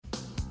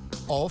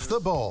Off the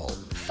Ball.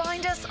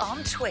 Find us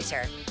on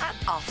Twitter at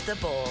Off the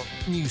Ball.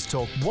 News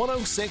Talk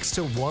 106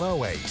 to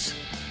 108.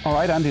 All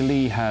right, Andy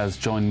Lee has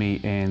joined me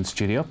in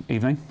studio.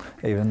 Evening.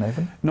 Evening,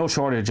 Nathan. No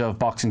shortage of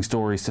boxing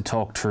stories to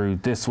talk through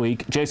this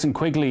week. Jason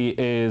Quigley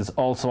is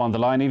also on the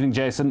line. Evening,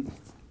 Jason.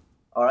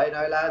 All right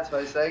now, lads,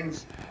 how's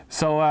things?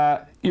 So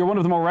you're one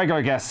of the more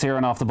regular guests here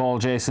on Off the Ball,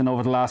 Jason,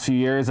 over the last few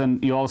years,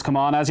 and you always come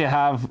on, as you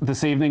have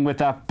this evening, with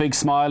that big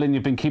smile, and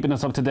you've been keeping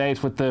us up to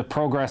date with the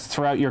progress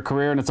throughout your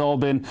career, and it's all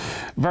been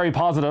very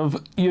positive.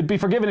 You'd be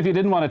forgiven if you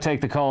didn't want to take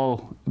the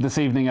call this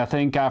evening, I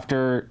think,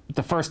 after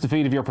the first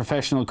defeat of your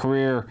professional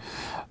career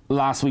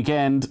last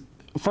weekend.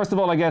 First of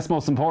all, I guess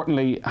most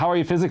importantly, how are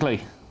you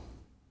physically?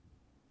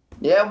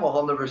 Yeah, I'm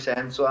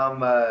 100%. So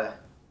I'm a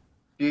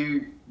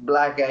few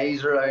black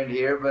eyes around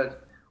here, but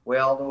we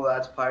all know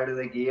that's part of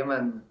the game,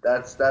 and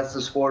that's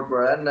the sport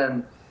we're in.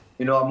 And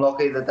you know, I'm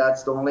lucky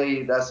that's the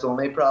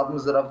only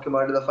problems that I've come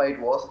out of the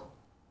fight with.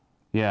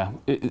 Yeah.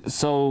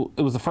 So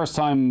it was the first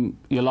time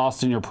you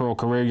lost in your pro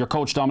career. Your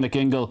coach Dominic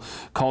Ingle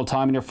called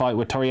time in your fight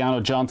with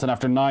Toriano Johnson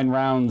after 9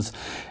 rounds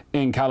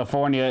in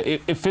California.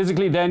 If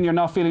physically then you're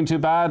not feeling too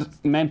bad,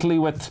 mentally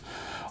with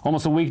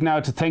almost a week now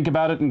to think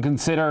about it and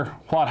consider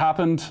what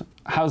happened,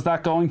 how's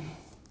that going?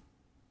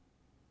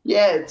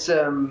 Yeah,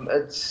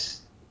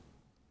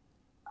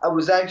 I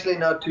was actually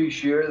not too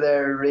sure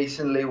there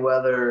recently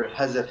whether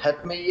has it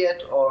hit me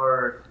yet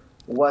or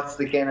what's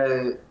the kind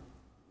of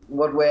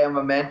what way am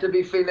I meant to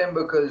be feeling,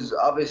 because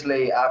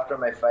obviously after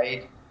my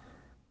fight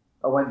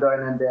I went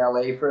down into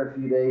LA for a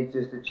few days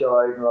just to chill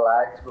out and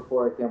relax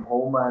before I came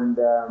home, and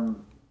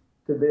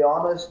to be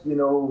honest, you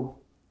know,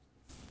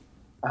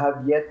 I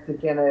have yet to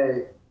kind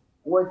of,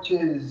 which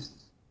is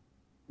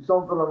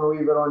something I'm a wee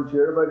bit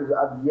unsure about, is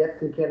I've yet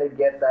to kind of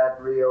get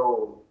that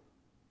real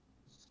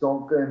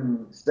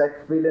sunken, sick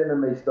feeling in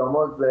my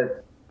stomach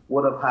that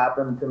would have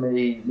happened to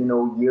me, you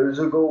know, years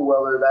ago,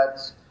 whether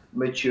that's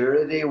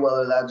maturity,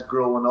 whether that's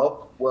growing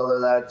up, whether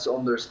that's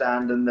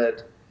understanding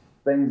that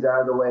things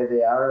are the way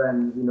they are,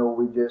 and you know,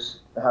 we just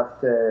have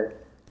to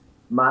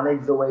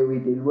manage the way we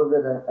deal with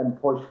it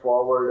and push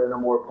forward in a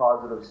more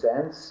positive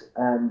sense.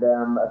 And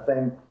I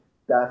think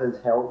that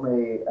has helped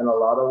me in a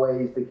lot of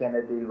ways to kind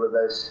of deal with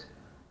this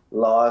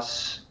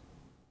loss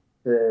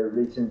to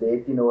recent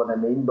date, you know what I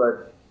mean?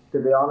 But to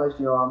be honest,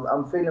 you know,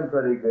 I'm feeling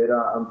pretty good.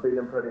 I'm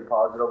feeling pretty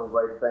positive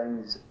about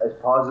things, as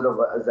positive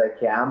as I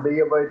can be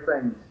about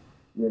things.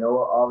 You know,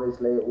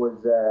 obviously it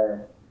was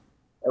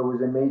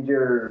a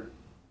major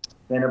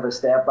kind of a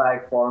step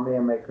back for me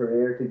in my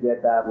career to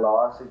get that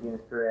loss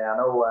against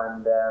Toriano,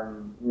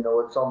 and you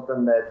know, it's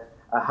something that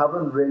I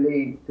haven't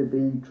really, to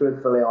be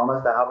truthfully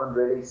honest, I haven't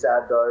really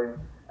sat down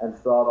and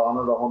thought on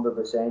it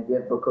 100%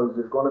 yet, because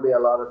there's going to be a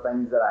lot of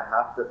things that I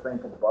have to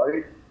think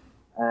about,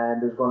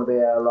 and there's going to be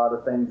a lot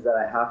of things that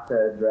I have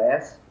to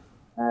address.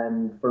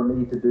 And for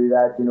me to do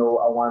that, you know,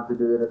 I want to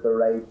do it at the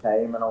right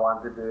time, and I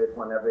want to do it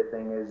when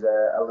everything is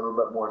a little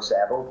bit more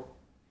settled.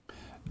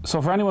 So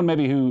for anyone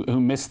maybe who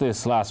missed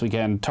this last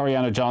weekend,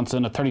 Toriano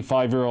Johnson, a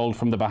 35-year-old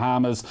from the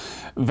Bahamas,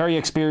 very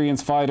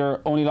experienced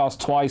fighter, only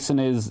lost twice in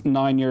his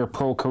 9-year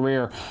pro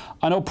career.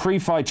 I know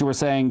pre-fight you were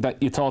saying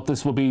that you thought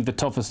this would be the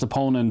toughest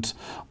opponent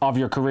of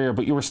your career,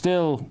 but you were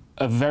still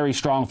a very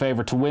strong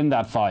favourite to win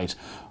that fight.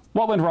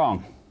 What went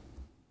wrong?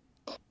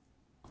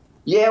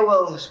 Yeah,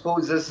 well, I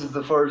suppose this is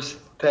the first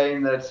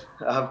time that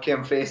I have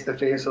come face to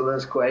face with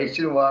this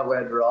question, what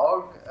went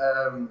wrong.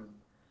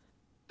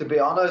 To be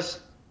honest,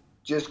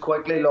 just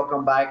quickly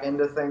looking back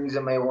into things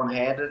in my own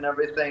head and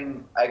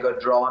everything, I got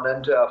drawn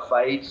into a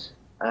fight,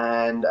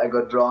 and I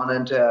got drawn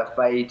into a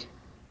fight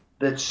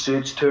that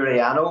suits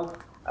Toriano.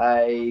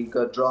 I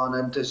got drawn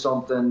into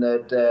something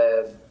that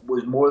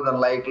was more than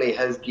likely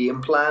his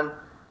game plan,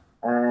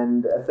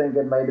 and I think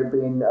it might have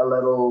been a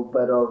little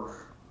bit of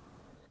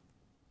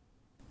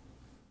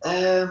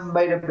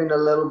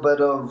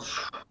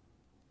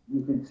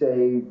you could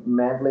say,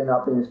 mentally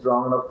not being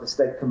strong enough to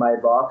stick to my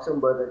boxing,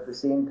 but at the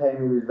same time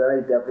he was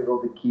very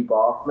difficult to keep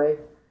off me.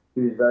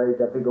 He was very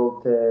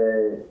difficult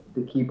to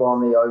keep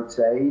on the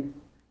outside,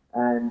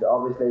 and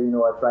obviously, you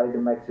know, I tried to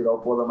mix it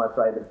up with him. I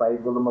tried to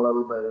fight with him a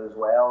little bit as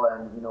well,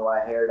 and you know, I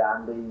heard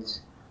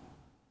Andy's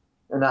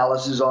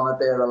analysis on it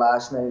there the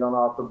last night on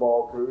Off the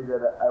Ball too,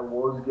 that I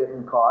was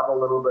getting caught a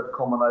little bit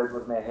coming out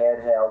with my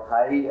head held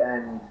high,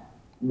 and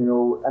you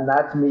know, and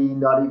that's me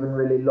not even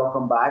really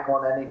looking back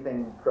on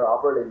anything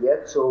properly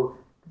yet. So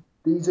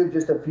these are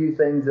just a few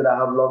things that I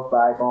have looked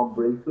back on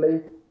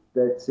briefly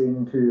that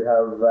seem to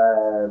have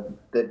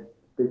that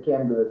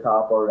came to the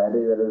top already,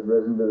 that has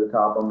risen to the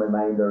top of my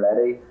mind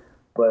already.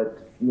 But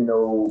you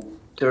know,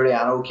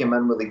 Toriano came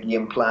in with a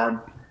game plan,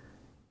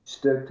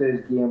 stuck to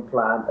his game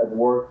plan. It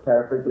worked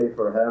perfectly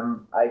for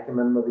him. I came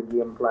in with a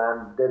game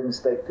plan, didn't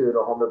stick to it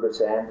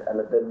 100%, and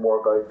it didn't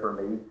work out for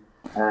me.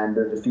 And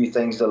there's a few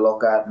things to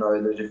look at now.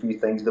 There's a few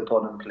things to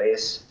put in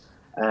place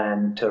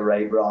and to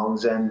right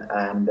wrongs in,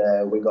 and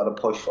we got to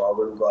push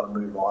forward. We've got to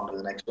move on to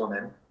the next one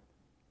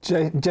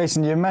in.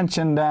 Jason, you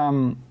mentioned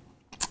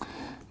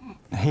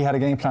he had a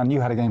game plan,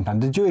 you had a game plan.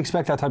 Did you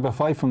expect that type of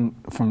fight from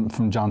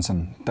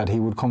Johnson, that he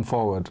would come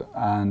forward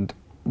and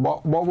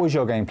what was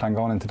your game plan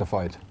going into the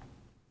fight?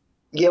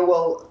 Yeah,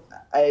 well,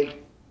 I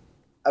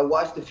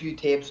watched a few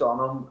tapes on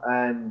him,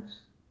 and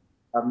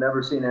I've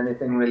never seen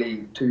anything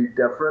really too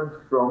different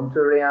from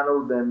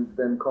Tureano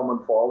than coming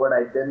forward.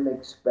 I didn't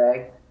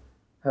expect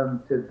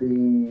him to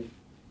be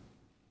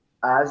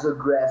as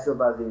aggressive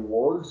as he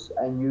was.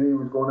 I knew he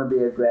was going to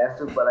be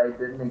aggressive, but I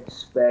didn't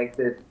expect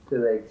it to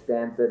the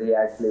extent that he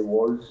actually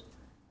was.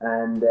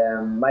 And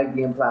my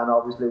game plan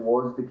obviously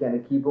was to kind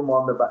of keep him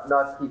on the back,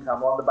 not keep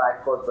him on the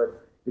back foot,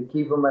 but to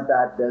keep him at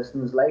that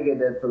distance, like I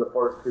did for the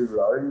first 2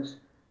 rounds,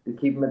 to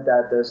keep him at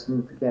that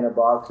distance, to kind of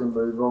box and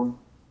move him.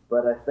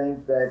 But I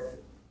think that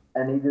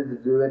I needed to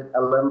do it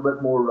a little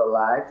bit more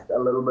relaxed, a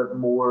little bit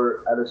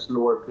more at a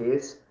slower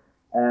pace,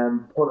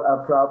 and put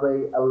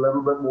probably a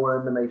little bit more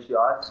into my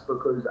shots,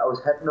 because I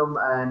was hitting him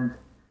and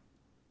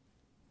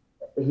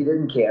he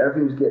didn't care if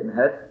he was getting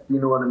hit.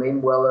 You know what I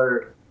mean?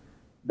 Whether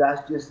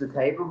that's just the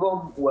type of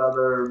him,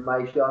 whether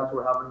my shots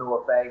were having no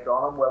effect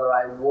on him, whether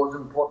I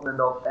wasn't putting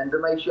enough into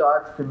my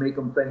shots to make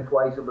him think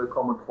twice about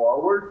coming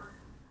forward.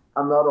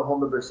 I'm not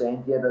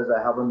 100% yet, as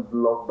I haven't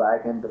looked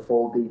back into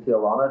full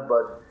detail on it,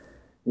 but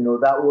you know,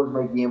 that was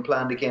my game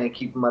plan, to kind of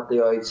keep him at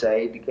the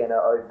outside, to kind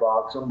of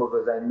outbox him,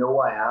 because I know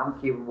I am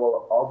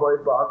capable of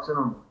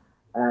outboxing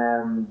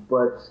him.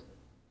 But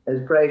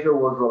his pressure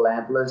was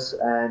relentless,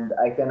 and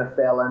I kind of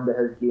fell into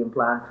his game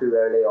plan too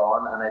early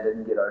on, and I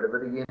didn't get out of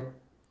it again.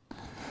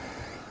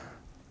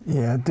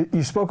 Yeah,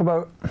 you spoke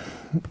about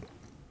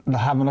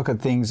having a look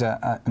at things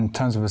in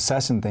terms of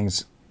assessing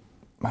things.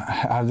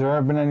 Have there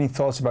ever been any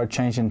thoughts about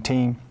changing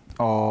team,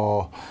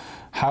 or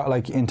how,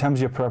 like in terms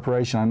of your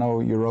preparation? I know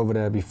you're over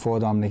there before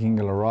Dominic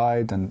Ingle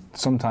arrived, and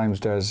sometimes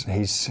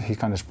he's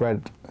kind of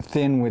spread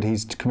thin with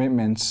his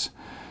commitments.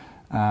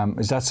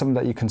 Is that something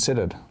that you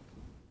considered?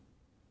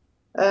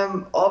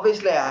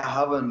 Obviously, I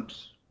haven't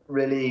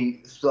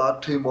really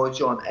thought too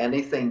much on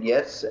anything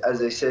yet.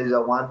 As I said,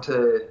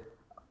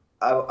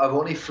 I've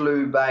only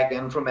flew back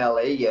in from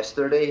LA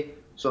yesterday,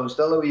 so I'm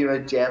still a wee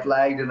bit jet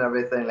lagged and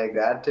everything like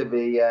that, to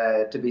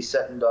be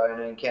sitting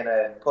down and kind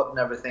of putting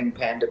everything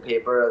pen to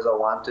paper as I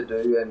want to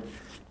do, and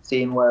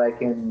seeing where I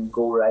can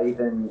go right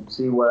and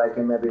see where I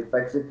can maybe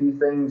fix a few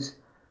things.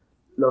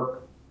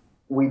 Look,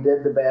 we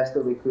did the best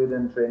that we could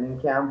in training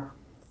camp.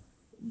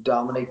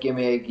 Dominic gave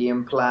me a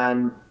game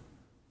plan.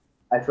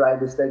 I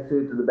tried to stick to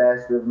it to the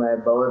best of my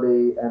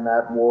ability, and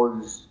that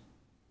was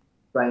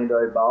trying to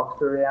outbox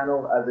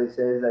Tureano. As I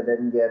said, I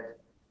didn't get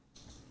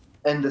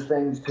into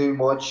things too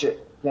much.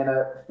 Kind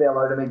of fell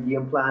out of my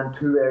game plan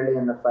too early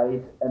in the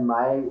fight, in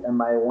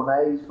my own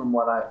eyes, from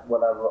what I've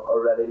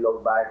already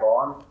looked back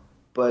on.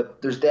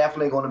 But there's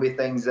definitely going to be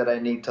things that I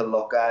need to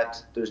look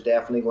at. There's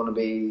definitely going to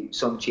be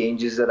some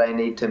changes that I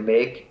need to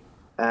make,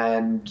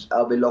 and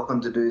I'll be looking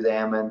to do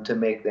them and to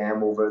make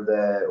them over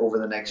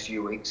the next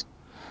few weeks.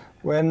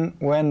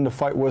 When the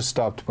fight was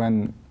stopped,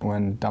 when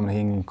Dominic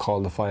Ingle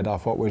called the fight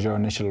off, what was your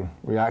initial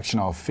reaction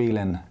or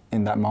feeling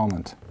in that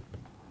moment?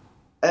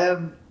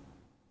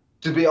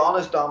 To be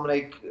honest,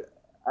 Dominic,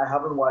 I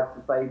haven't watched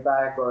the fight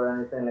back or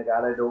anything like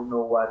that. I don't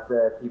know what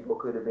people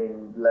could have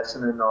been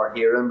listening or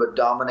hearing, but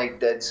Dominic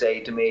did say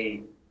to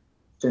me,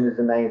 as soon as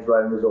the 9th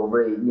round was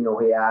over,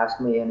 he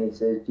asked me and he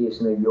says,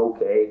 "Jason, are you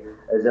okay?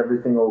 Is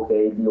everything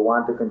okay? Do you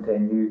want to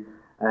continue?"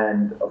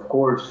 And of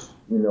course,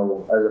 as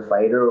a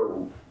fighter,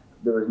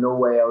 there was no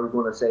way I was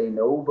going to say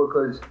no,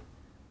 because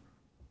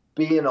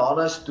being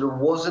honest, there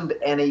wasn't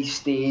any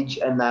stage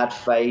in that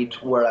fight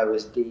where I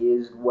was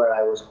dazed, where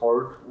I was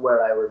hurt,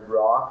 where I was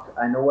rocked.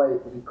 I know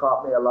he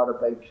caught me a lot of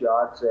big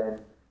shots,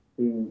 and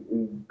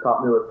he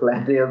caught me with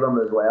plenty of them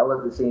as well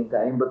at the same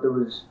time, but there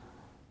was,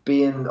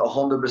 being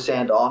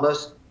 100%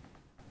 honest,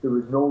 there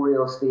was no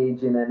real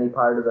stage in any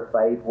part of the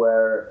fight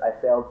where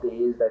I felt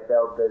dazed, I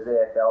felt dizzy,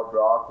 I felt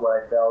rocked,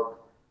 where I felt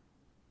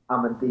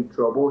I'm in deep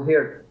trouble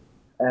here.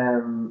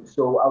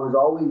 So I was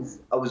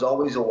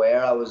always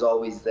aware, I was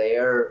always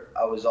there,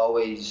 I was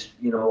always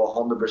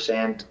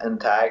 100%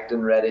 intact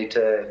and ready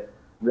to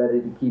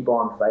keep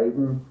on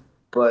fighting.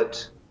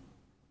 But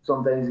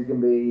sometimes it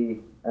can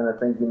be, and I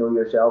think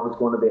yourself, it's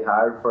going to be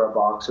hard for a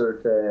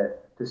boxer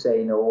to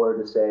say no, or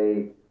to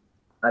say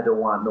I don't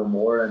want no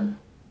more. And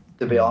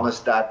to be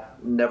honest,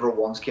 that never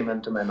once came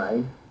into my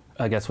mind.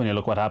 I guess when you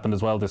look what happened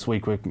as well this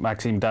week with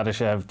Maxim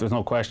Dadashev, there's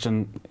no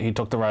question he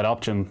took the right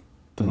option.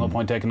 There's no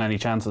point taking any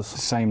chances. The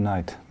same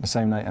night,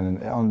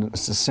 and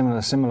it's a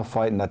similar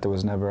fight in that there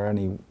was never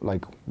any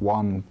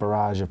one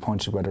barrage of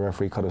punches where the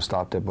referee could have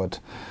stopped it. But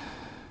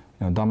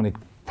Dominic,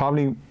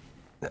 probably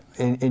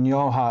in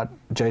your heart,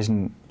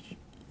 Jason,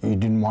 you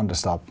didn't want to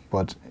stop.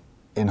 But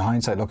in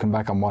hindsight, looking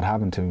back on what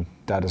happened to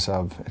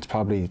Dadashev, it's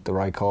probably the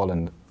right call,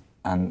 and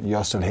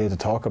you're still here to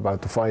talk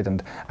about the fight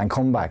and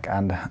come back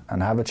and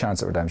have a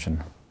chance at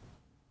redemption.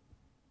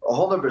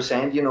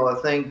 100%.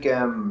 I think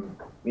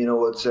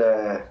it's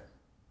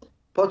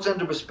puts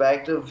into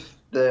perspective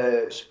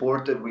the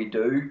sport that we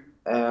do.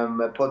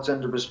 It puts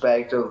into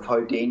perspective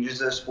how dangerous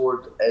this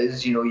sport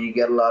is. You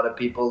get a lot of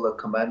people that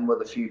come in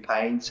with a few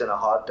pints and a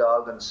hot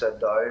dog and sit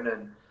down,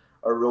 and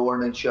are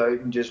roaring and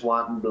shouting, just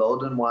wanting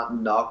blood and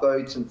wanting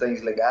knockouts and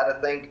things like that.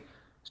 I think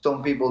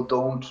some people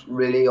don't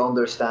really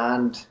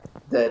understand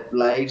that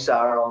lives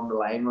are on the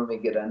line when we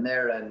get in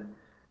there, and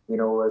you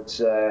know,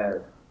 it's I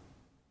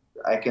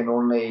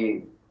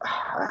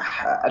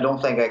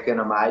don't think I can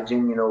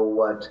imagine, you know,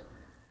 what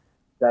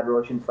that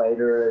Russian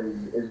fighter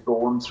is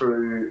going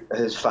through,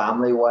 his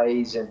family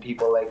wise and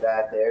people like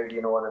that there. Do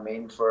you know what I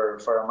mean? For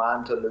a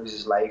man to lose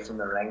his life in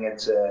the ring,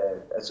 it's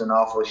an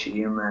awful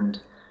shame. And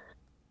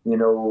you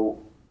know,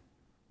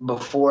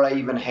 before I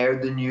even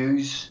heard the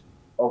news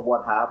of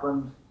what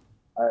happened,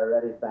 I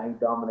already thanked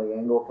Dominic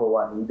Ingle for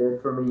what he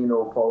did for me, you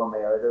know, pulling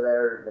me out of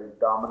there. Like,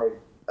 Dominic,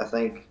 I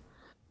think,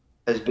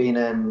 has been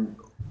in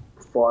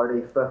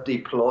 40, 50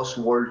 plus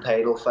world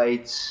title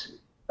fights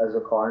as a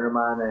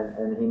cornerman,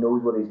 and he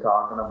knows what he's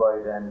talking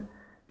about. And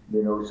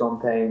you know,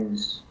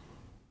 sometimes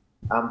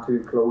I'm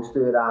too close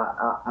to it.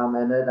 I'm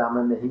in it. I'm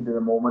in the heat of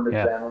the moment,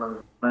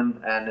 adrenaline,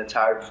 and it's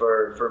hard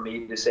for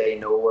me to say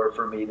no, or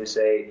for me to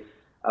say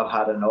I've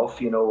had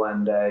enough. You know,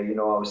 and you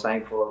know, I was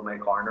thankful of my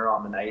corner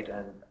on the night,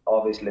 and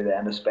obviously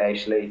then,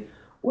 especially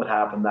what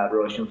happened, that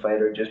Russian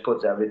fighter just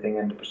puts everything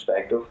into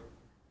perspective.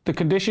 The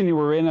condition you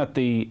were in at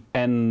the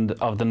end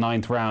of the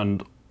 9th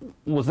round,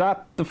 was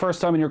that the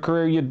first time in your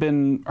career you'd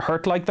been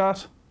hurt like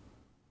that?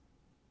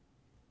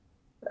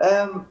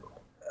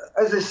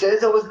 As I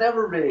said, I was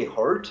never really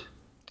hurt.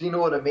 Do you know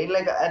what I mean?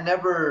 Like,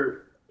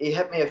 he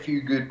hit me a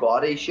few good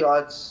body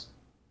shots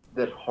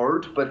that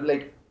hurt, but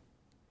like,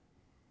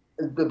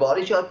 the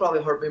body shots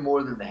probably hurt me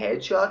more than the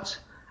head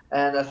shots.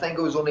 And I think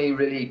it was only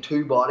really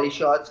 2 body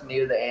shots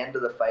near the end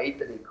of the fight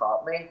that he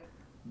caught me.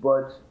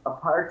 But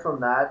apart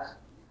from that,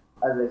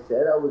 as I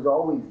said, I was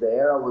always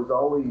there. I was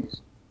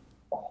always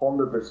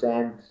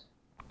 100%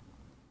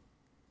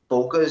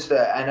 focused.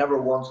 I never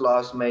once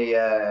lost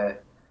my.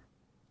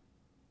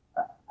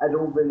 I've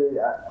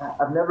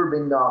never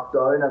been knocked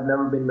down. I've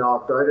never been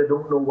knocked out. I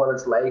don't know what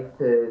it's like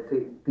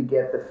to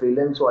get the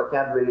feeling, so I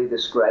can't really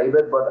describe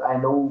it. But I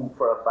know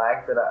for a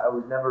fact that I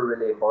was never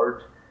really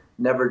hurt,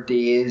 never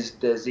dazed,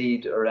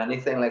 dizzied, or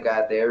anything like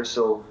that there.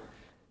 So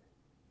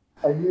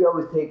I knew I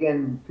was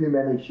taking too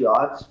many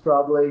shots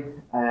probably.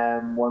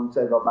 Once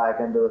I got back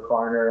into the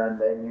corner,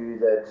 and I knew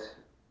that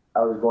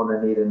I was going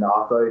to need a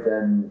knockout.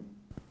 And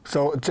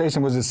so,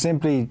 Jason, was it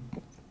simply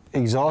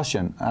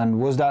exhaustion, and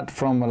was that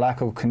from a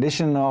lack of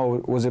condition, or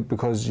was it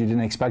because you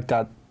didn't expect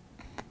that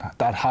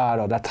hard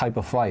or that type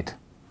of fight?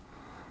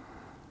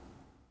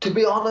 To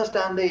be honest,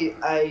 Andy,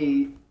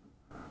 I've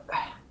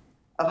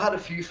had a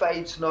few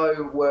fights now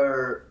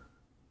where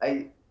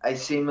I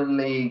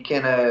seemingly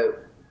kind of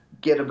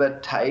get a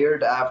bit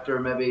tired after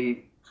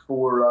maybe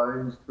 4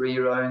 rounds, 3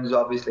 rounds,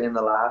 obviously in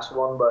the last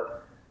one,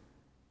 but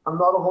I'm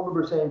not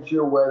 100%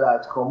 sure where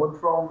that's coming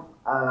from.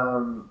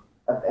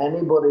 If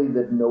anybody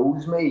that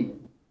knows me,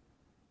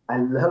 I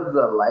live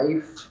the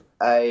life.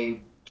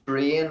 I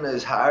train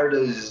as hard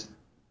as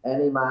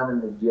any man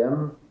in the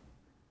gym.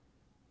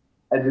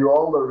 I do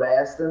all the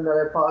resting that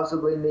I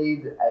possibly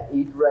need. I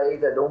eat right.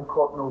 I don't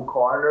cut no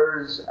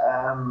corners.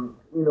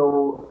 You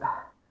know,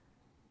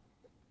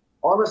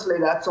 honestly,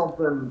 that's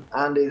something,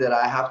 Andy, that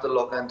I have to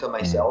look into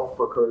myself,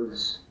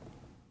 because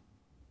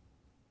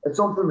it's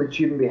something that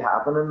shouldn't be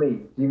happening to me.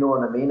 Do you know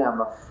what I mean? I'm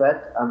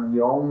fit. I'm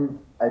young.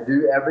 I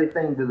do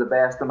everything to the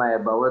best of my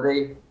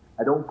ability.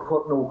 I don't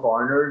cut no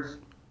corners.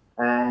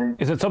 And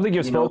is it something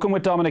you've spoken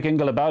with Dominic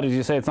Ingle about? As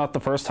you say, it's not the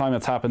first time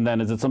it's happened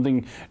then. Is it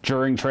something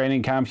during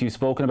training camps you've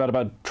spoken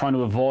about trying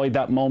to avoid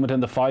that moment in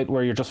the fight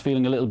where you're just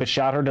feeling a little bit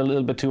shattered a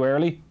little bit too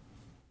early?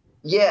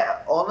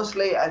 Yeah,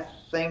 honestly, I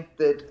think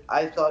that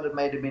I thought it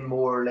might have been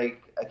more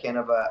like a kind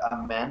of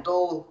a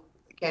mental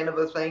kind of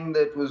a thing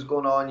that was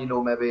going on. You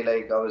know, maybe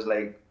like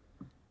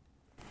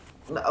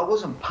I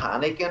wasn't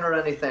panicking or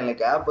anything like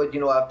that, but you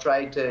know, I've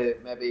tried to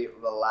maybe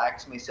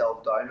relax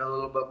myself down a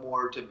little bit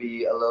more, to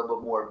be a little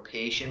bit more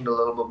patient, a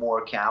little bit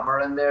more calmer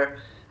in there,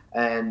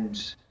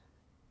 and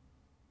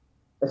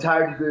it's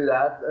hard to do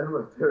that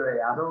with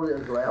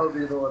Toriano as well. Do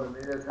you know what I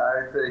mean? It's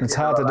hard to. It's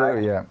hard to do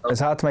it, yeah.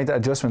 It's hard to make that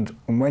adjustment.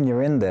 And when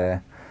you're in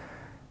there,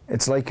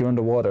 it's like you're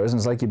underwater, isn't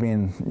it? It's like you're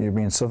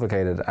being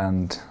suffocated,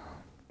 and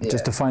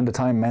just to find the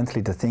time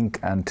mentally to think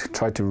and to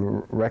try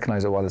to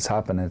recognise that while it's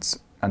happened,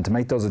 and to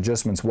make those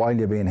adjustments while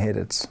you're being hit,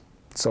 it's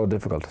so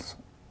difficult.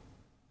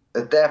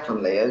 It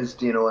definitely is.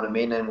 Do you know what I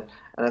mean? And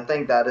I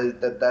think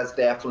that's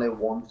definitely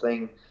one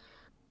thing.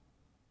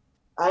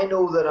 I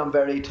know that I'm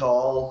very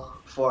tall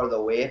for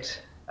the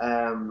weight,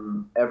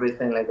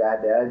 everything like that.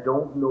 I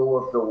don't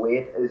know if the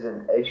weight is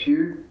an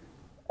issue.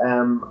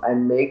 I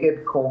make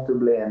it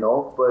comfortably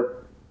enough,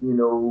 but you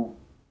know,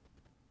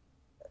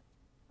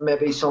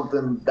 maybe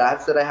something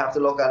that I have to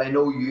look at. I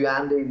know you,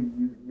 Andy,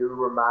 you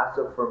were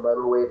massive for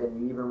middleweight,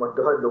 and you even went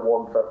down to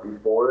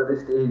 154 at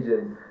this stage,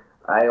 and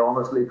I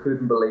honestly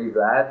couldn't believe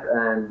that.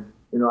 And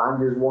you know, I'm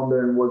just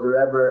wondering, was there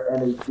ever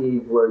any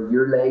stage where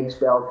your legs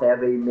felt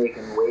heavy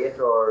making weight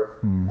or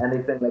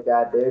anything like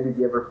that there? Did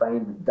you ever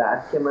find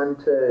that came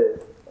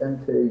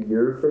into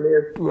your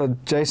career? Well,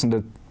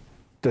 Jason,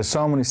 there's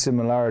so many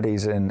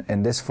similarities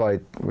in this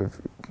fight with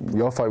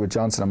your fight with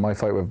Johnson and my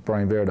fight with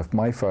Brian Beard,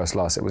 my first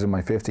loss, it was in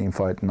my 15th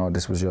fight. No,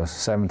 this was your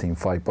 17th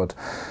fight, but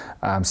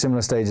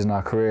similar stages in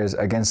our careers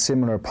against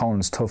similar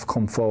opponents, tough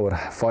come forward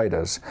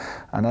fighters.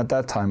 And at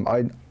that time,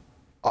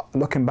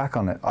 looking back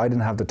on it, I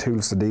didn't have the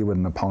tools to deal with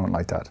an opponent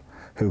like that,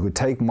 who could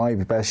take my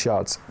best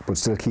shots but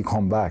still keep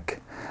coming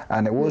back.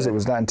 And it was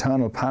that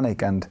internal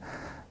panic, and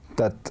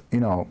that, you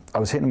know, I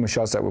was hitting him with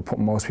shots that would put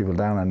most people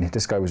down, and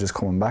this guy was just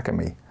coming back at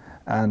me.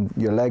 And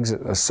your legs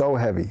are so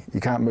heavy, you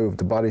can't move,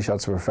 the body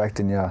shots were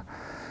affecting you.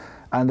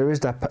 And there's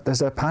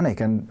that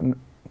panic, and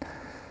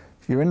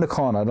you're in the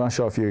corner. I'm not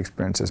sure if you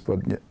experience this, but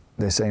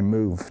they say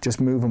just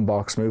move and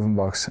box,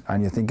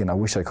 and you're thinking, I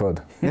wish I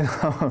could. You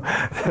know,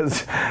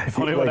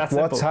 like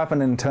what's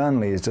happened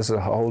internally is just a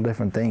whole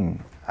different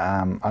thing.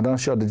 I'm not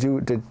sure. Did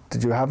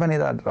you have any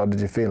of that, or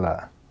did you feel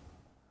that?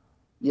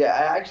 Yeah,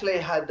 I actually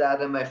had that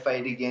in my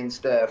fight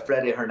against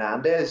Freddie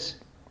Hernandez.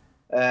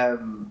 I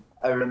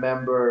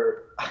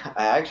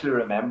actually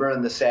remember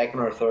in the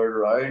second or third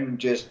round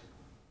just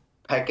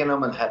picking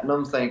him and hitting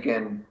him,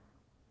 thinking,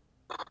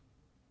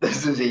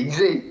 this is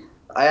easy.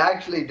 I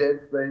actually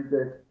did think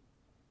that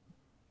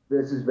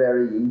this is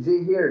very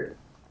easy here.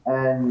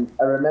 And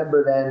I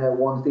remember then at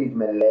one stage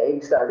my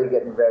legs started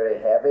getting very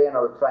heavy, and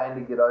I was trying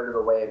to get out of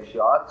the way of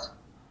shots,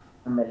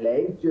 and my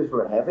legs just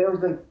were heavy. I was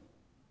like,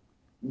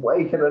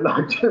 why can I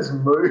not just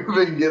move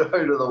and get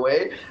out of the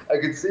way? I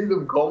could see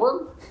them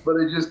coming, but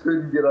I just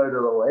couldn't get out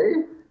of the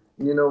way.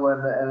 You know,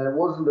 and it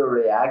wasn't a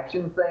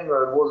reaction thing,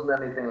 or it wasn't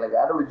anything like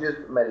that. It was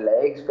just my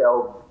legs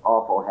felt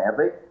awful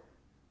heavy.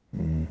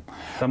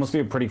 That must be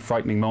a pretty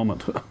frightening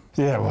moment.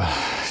 Yeah,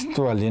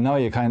 well, you know,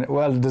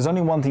 there's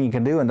only one thing you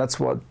can do, and that's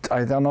what,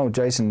 I don't know,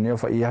 Jason, in your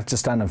fight, you have to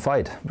stand and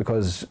fight,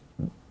 because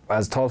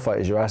as tall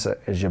fighters, your asset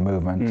is your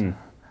movement.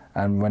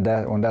 And when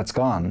that's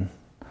gone,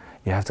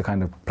 you have to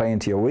kind of play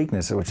into your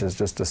weakness, which is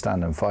just to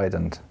stand and fight.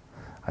 And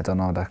I don't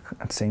know, that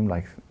it seemed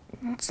like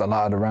a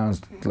lot of the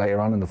rounds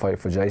later on in the fight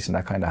for Jason,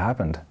 that kind of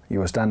happened. You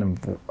were standing,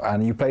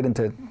 and you played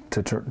into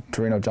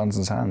Torino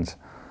Johnson's hands.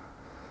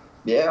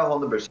 Yeah,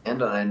 100%,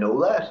 and I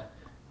know that.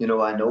 You know,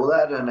 I know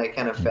that, and I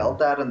kind of felt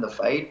that in the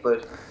fight.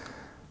 But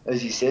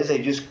as he says, I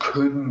just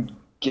couldn't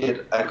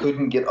get out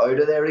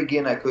of there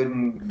again. I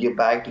couldn't get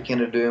back to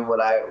kind of doing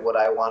what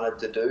I wanted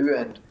to do.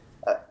 And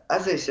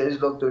as I says,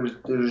 look,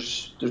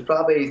 there's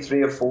probably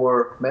 3 or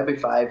 4, maybe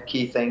 5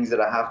 key things that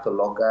I have to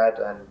look at,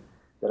 and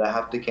that I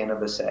have to kind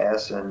of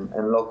assess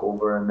and look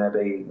over, and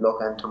maybe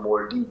look into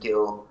more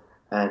detail,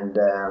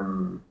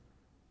 and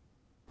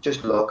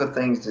just look at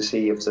things to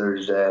see if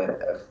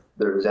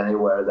there's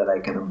anywhere that I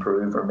can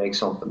improve or make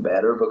something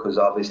better, because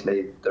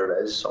obviously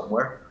there is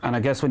somewhere. And I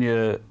guess when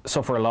you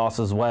suffer a loss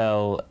as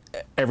well,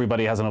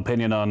 everybody has an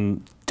opinion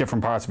on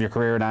different parts of your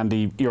career. And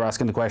Andy, you're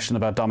asking the question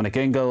about Dominic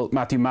Ingle.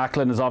 Matthew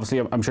Macklin is obviously,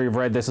 I'm sure you've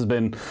read this, has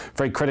been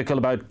very critical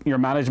about your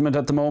management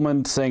at the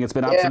moment, saying it's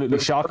been absolutely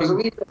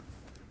shocking.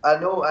 I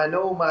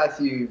know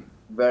Matthew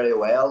very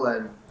well,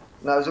 and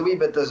I was a wee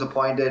bit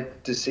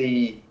disappointed to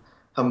see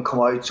him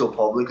come out so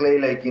publicly.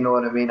 Like, you know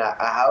what I mean? I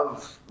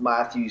have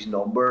Matthew's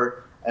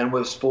number, and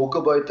we've spoke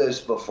about this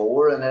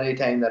before, and any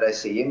time that I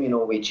see him, you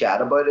know, we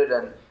chat about it.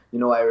 And, you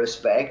know, I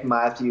respect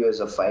Matthew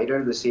as a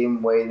fighter the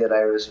same way that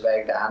I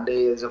respect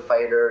Andy as a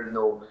fighter. You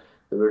know,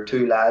 there were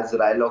 2 lads that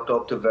I looked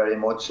up to very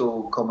much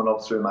so coming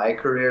up through my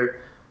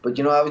career. But,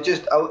 you know,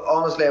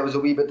 honestly, I was a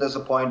wee bit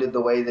disappointed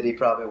the way that he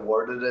probably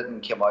worded it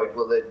and came out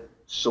with it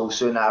so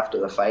soon after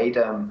the fight.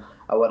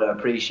 I would have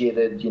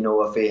appreciated, you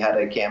know, if he had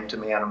come to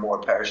me on a more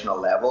personal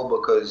level,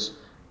 because,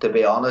 to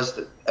be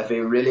honest, if he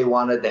really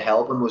wanted to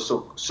help and was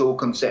so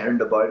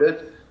concerned about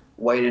it,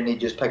 why didn't he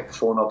just pick the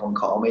phone up and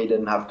call me? He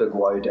didn't have to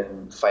go out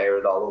and fire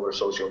it all over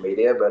social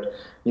media. But,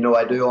 you know,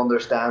 I do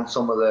understand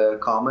some of the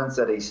comments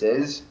that he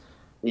says.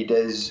 He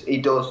does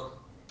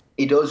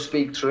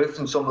speak truth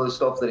in some of the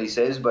stuff that he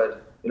says,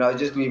 but, you know, I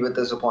just a wee bit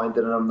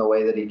disappointed in him the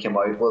way that he came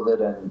out with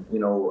it. And, you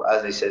know,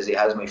 as he says, he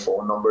has my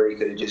phone number. He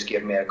could have just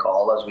given me a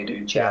call, as we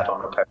do chat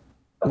on a personal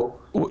level.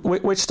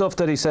 Which stuff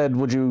that he said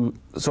would you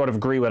sort of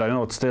agree with? I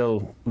know it's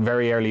still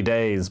very early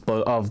days,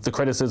 but of the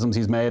criticisms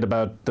he's made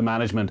about the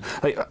management,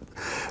 like,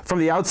 from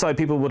the outside,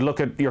 people would look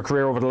at your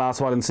career over the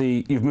last while and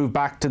see you've moved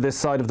back to this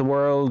side of the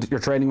world, you're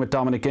training with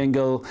Dominic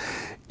Ingle,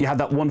 you had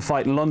that one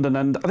fight in London,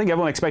 and I think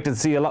everyone expected to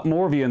see a lot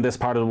more of you in this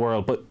part of the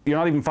world, but you're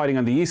not even fighting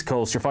on the East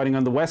Coast, you're fighting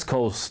on the West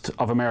Coast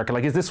of America.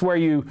 Like, is this where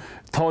you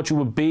thought you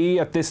would be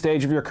at this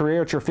stage of your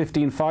career, at your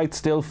 15 fights,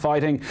 still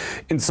fighting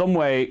in some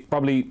way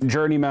probably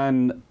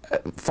journeyman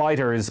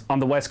fighters on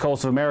the West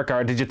Coast of America,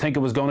 or did you think it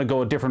was going to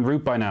go a different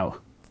route by now?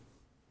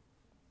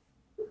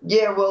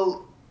 Yeah,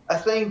 well, I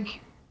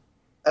think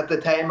at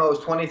the time I was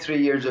 23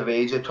 years of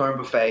age, I turned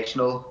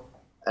professional.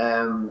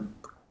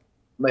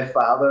 My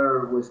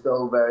father was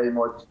still very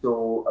much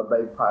so a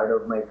big part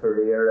of my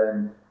career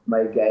and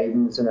my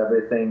guidance and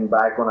everything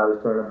back when I was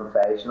turning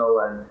professional.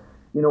 And,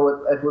 you know,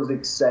 it was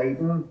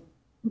exciting.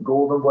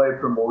 Golden Boy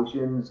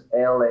Promotions,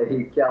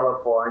 LA,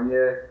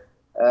 California.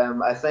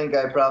 I think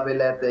I probably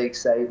let the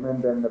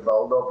excitement and the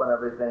build-up and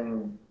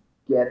everything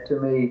get to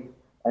me,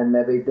 and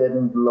maybe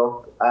didn't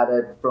look at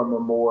it from a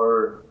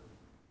more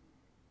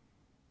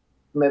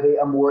maybe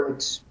a more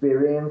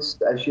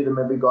experienced. I should have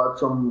maybe got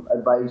some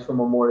advice from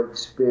a more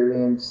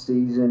experienced,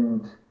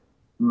 seasoned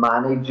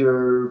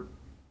manager,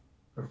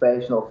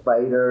 professional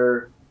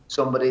fighter,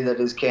 somebody that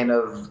has kind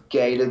of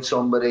guided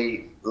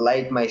somebody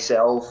like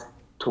myself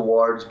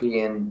towards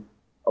being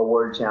a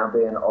world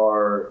champion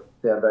or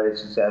to a very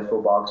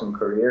successful boxing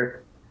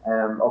career.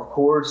 Of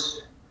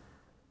course,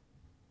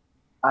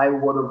 I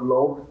would have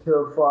loved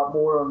to have fought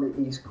more on the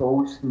East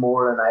Coast,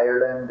 more in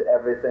Ireland,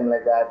 everything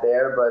like that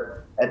there.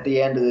 But at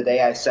the end of the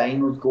day, I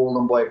signed with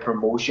Golden Boy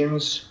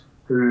Promotions,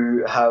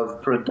 who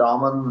have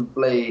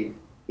predominantly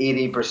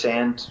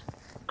 80%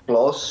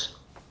 plus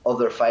of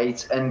their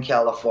fights in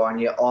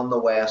California on the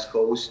West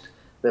Coast.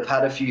 They've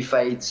had a few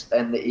fights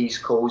in the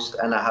East Coast,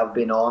 and I have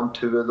been on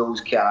 2 of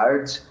those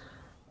cards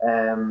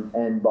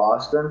in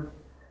Boston.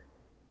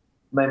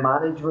 My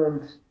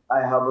management, I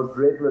have a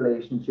great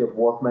relationship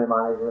with my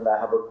management. I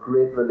have a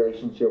great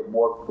relationship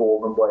with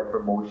Golden Boy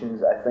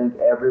Promotions. I think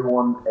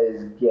everyone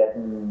is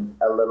getting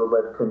a little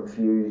bit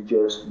confused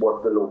just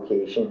with the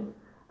location.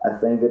 I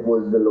think it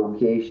was the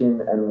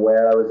location and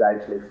where I was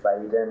actually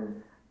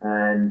fighting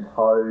and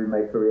how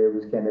my career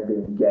was kind of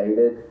being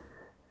guided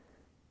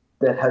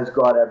that has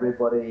got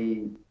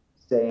everybody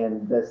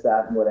saying this,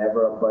 that, and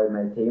whatever about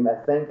my team. I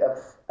think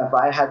if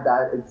I had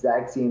that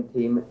exact same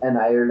team in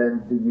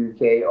Ireland, the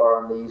UK,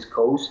 or on the East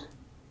Coast,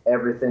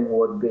 everything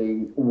would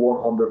be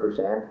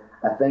 100%.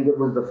 I think it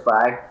was the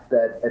fact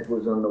that it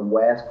was on the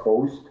West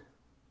Coast,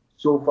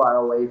 so far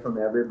away from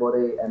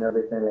everybody and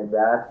everything like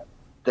that,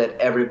 that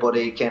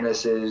everybody kind of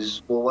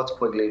says, well, what's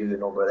Quigley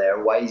doing over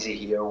there? Why is he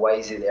here? Why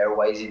is he there?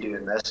 Why is he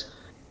doing this?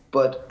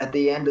 But at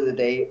the end of the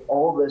day,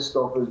 all this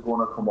stuff is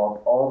going to come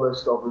up. All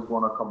this stuff is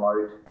going to come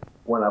out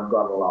when I've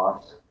got a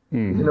loss.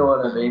 Mm-hmm. You know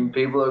what I mean?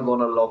 People are going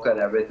to look at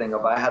everything.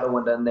 If I had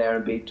went in there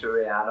and beat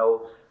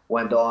Turiano,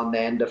 went on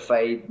then to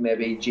fight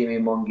maybe Jimmy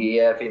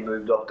Munguia if he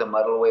moved up to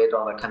middleweight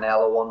on a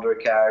Canelo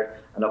undercard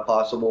and a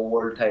possible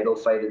world title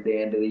fight at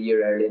the end of the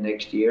year, early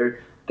next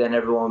year, then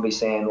everyone would be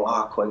saying,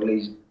 wow,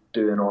 Quigley's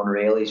doing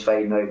unreal. He's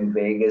fighting out in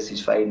Vegas,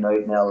 he's fighting out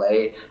in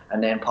LA,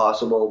 and then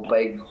possible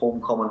big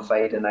homecoming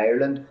fight in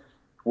Ireland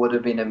would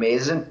have been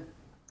amazing.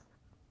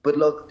 But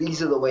look,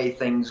 these are the way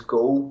things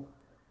go.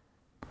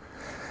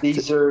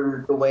 These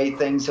are the way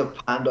things have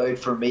panned out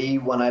for me.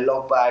 When I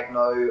look back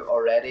now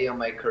already on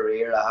my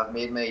career, I have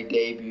made my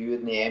debut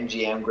in the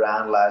MGM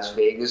Grand Las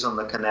Vegas on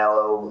the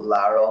Canelo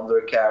Lara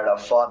undercard.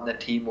 I've fought in the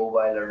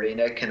T-Mobile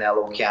Arena,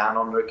 Canelo Can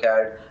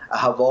undercard. I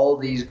have all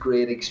these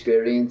great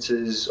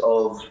experiences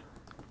of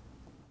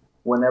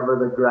whenever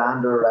the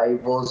grand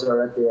arrivals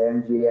are at the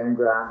MGM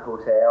Grand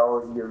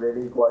Hotel, you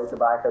really go out the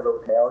back of the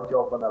hotel,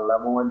 jump in a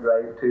limo and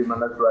drive 2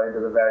 minutes round to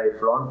the very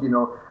front. You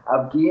know,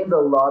 I've gained a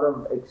lot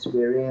of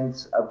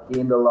experience. I've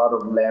gained a lot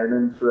of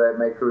learning throughout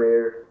my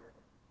career.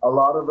 A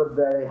lot of it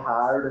very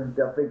hard and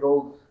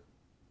difficult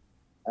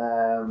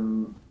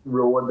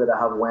road that I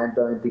have went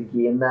down to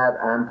gain that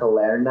and to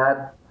learn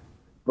that.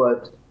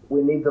 But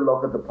we need to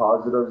look at the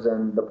positives,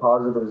 and the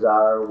positives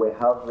are we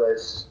have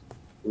this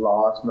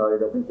loss now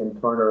that we can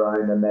turn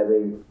around and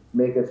maybe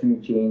make a few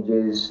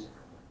changes,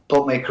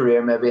 put my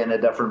career maybe in a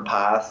different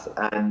path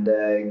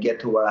and get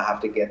to where I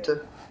have to get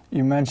to.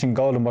 You mentioned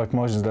Golden Boy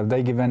Promotions. Did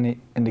they give any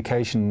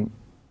indication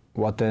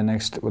what the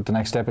next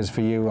step is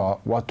for you, or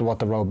what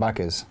the road back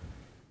is?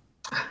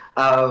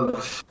 I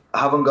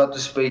haven't got to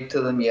speak to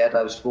them yet.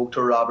 I've spoke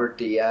to Robert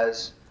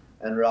Diaz,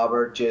 and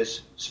Robert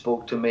just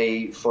spoke to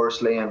me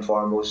firstly and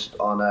foremost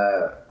on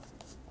a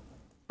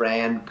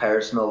friend,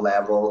 personal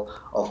level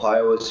of how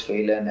I was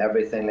feeling,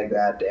 everything like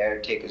that there.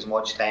 Take as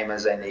much time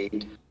as I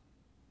need,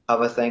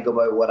 have a think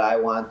about what I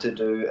want to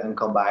do, and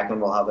come back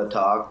and we'll have a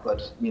talk.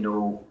 But, you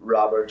know,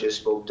 Robert just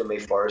spoke to me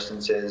first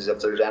and says, if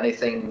there's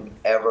anything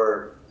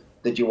ever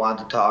that you want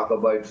to talk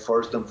about,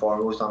 first and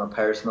foremost on a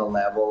personal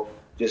level,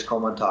 just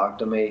come and talk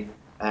to me,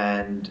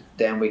 and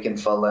then we can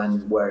fill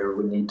in where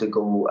we need to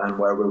go and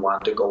where we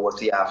want to go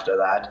with you after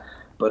that.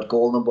 But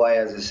Golden Boy,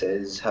 as I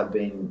says, have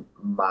been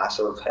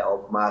massive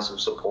help, massive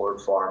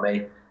support for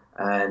me.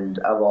 And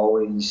I've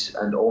always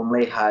and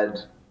only had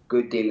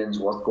good dealings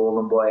with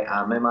Golden Boy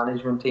and my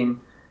management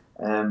team.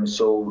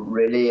 So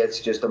really it's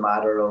just a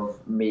matter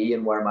of me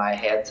and where my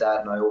head's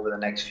at now over the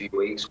next few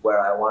weeks, where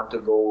I want to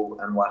go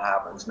and what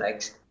happens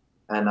next.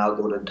 And I'll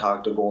go to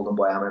talk to Golden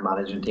Boy and my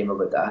management team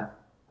about that.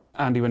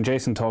 Andy, when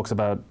Jason talks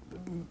about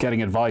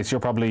getting advice, you're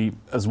probably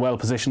as well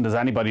positioned as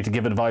anybody to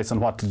give advice on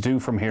what to do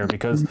from here,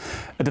 because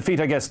a defeat,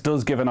 I guess,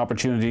 does give an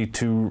opportunity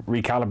to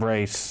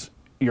recalibrate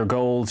your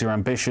goals, your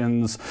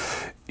ambitions,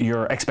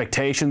 your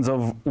expectations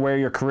of where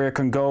your career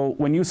can go.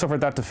 When you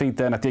suffered that defeat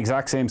then at the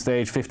exact same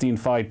stage, 15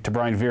 fight to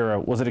Brian Vera,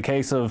 was it a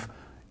case of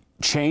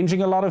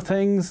changing a lot of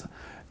things,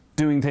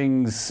 doing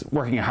things,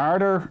 working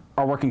harder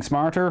or working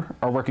smarter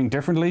or working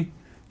differently,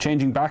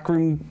 changing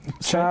backroom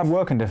staff?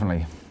 Working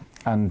differently,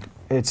 and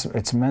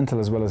it's mental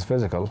as well as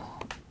physical.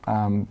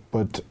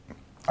 But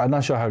I'm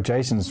not sure how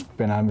Jason's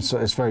been.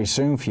 It's very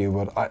soon for you,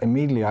 but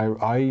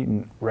I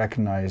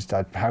recognised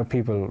that how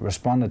people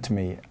responded to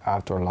me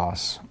after a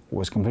loss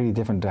was completely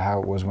different to how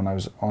it was when I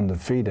was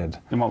undefeated.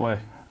 In what way?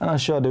 I'm not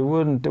sure they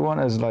weren't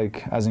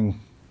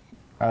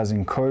as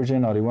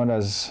encouraging, or they weren't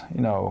as,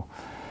 you know,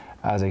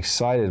 as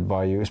excited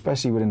by you,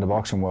 especially within the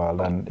boxing world.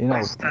 And, you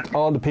know,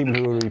 all the people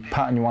who were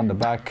patting you on the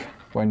back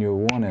when you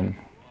were winning,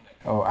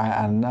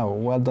 and now,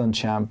 well done,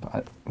 champ,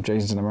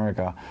 Jason's in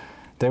America,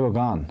 they were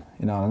gone.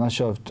 You know, I'm not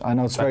sure I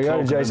know it's very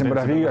early, Jason, but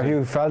have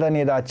you felt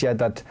any of that yet,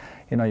 that,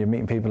 you know, you're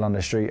meeting people on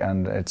the street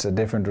and it's a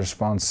different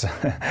response,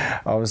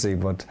 obviously,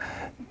 but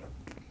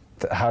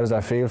how does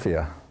that feel for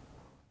you?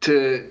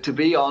 To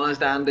be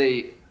honest,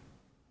 Andy,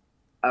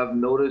 I've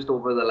noticed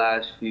over the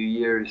last few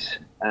years,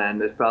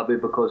 and it's probably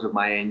because of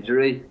my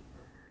injury,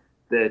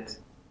 that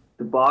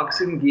the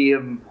boxing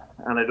game,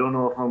 and I don't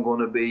know if I'm going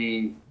to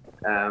be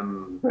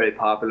very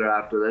popular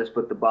after this,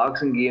 but the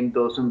boxing game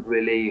doesn't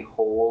really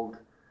hold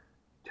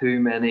too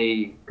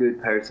many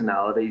good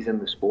personalities in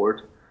the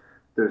sport.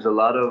 There's a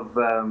lot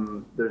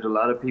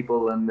of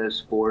people in this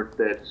sport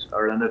that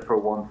are in it for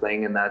one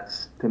thing, and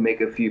that's to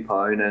make a few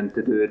pound and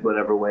to do it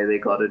whatever way they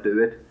got to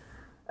do it.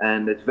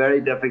 And it's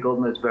very difficult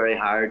and it's very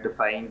hard to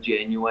find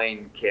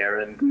genuine,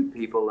 caring, good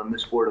people in the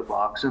sport of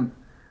boxing.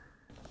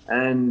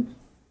 And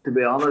to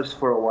be honest,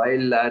 for a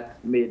while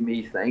that made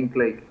me think,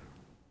 like,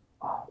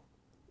 oh,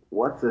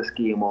 what's this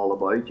game all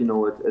about? You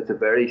know, it's a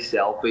very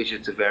selfish,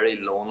 it's a very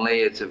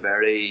lonely, it's a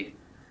very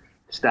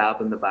stab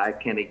in the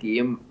back kind of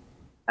game.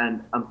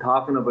 And I'm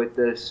talking about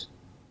this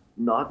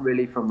not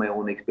really from my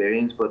own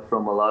experience, but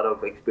from a lot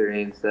of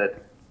experience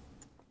that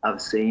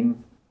I've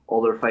seen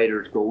other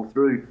fighters go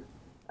through.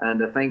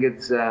 And I think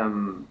it's, it's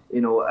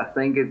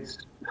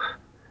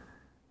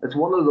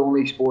one of the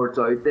only sports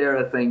out there,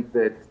 I think,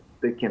 that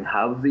can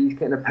have these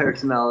kind of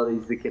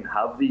personalities, that can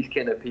have these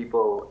kind of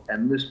people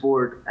in the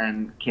sport,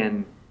 and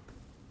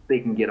they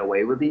can get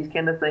away with these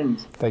kind of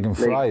things. They can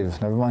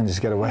thrive, never mind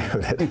just get away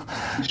with it.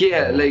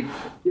 Yeah, like,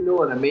 you know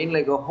what I mean?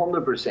 Like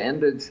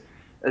 100%.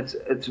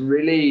 It's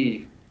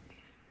really,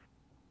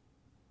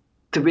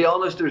 to be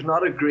honest, there's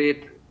not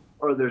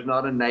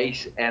a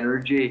nice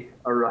energy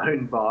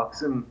around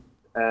boxing.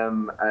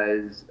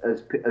 As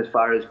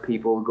far as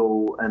people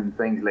go and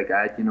things like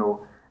that, you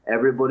know,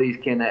 everybody's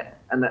kind of,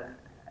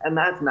 and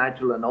that's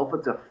natural enough.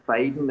 It's a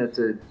fighting, it's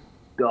a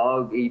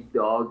dog eat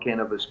dog kind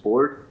of a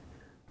sport,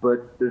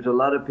 but there's a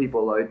lot of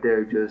people out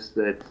there just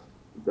that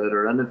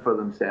are in it for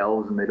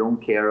themselves, and they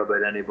don't care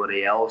about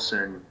anybody else.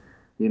 And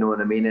you know what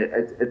I mean?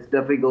 It's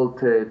difficult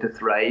to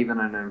thrive in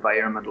an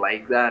environment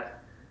like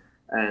that,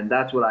 and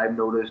that's what I've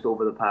noticed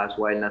over the past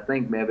while. And I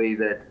think maybe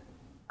that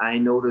I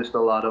noticed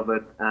a lot of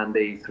it,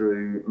 Andy,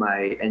 through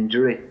my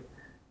injury.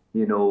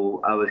 You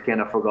know, I was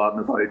kind of forgotten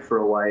about for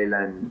a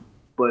while,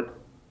 but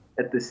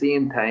at the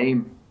same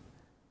time,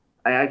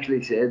 I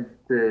actually said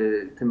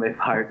to my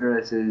partner,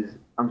 I says,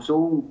 I'm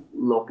so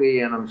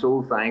lucky and I'm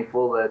so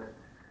thankful that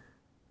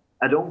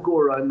I don't go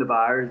around the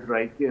bars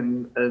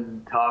drinking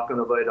and talking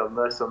about I'm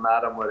this and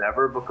that and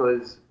whatever,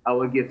 because I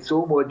would get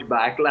so much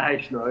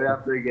backlash now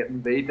after getting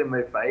beat in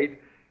my fight.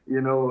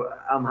 You know,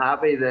 I'm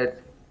happy that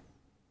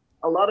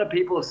a lot of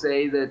people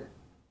say that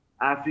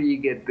after you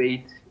get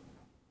beat,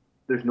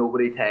 there's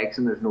nobody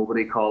texting, there's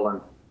nobody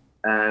calling.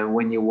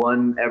 When you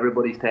won,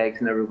 everybody's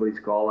texting, everybody's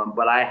calling.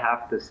 But I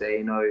have to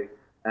say now,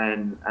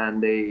 and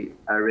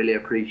I really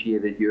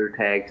appreciated your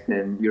text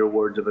and your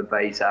words of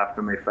advice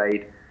after my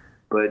fight.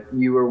 But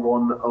you were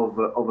one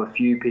of a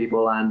few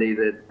people, Andy,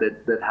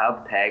 that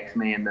have texted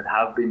me and that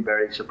have been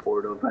very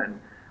supportive.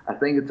 And I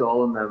think it's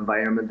all in the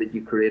environment that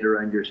you create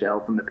around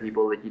yourself and the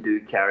people that you do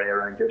carry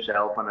around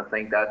yourself. And I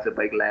think that's a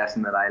big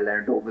lesson that I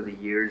learned over the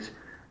years,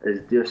 is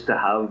just to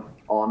have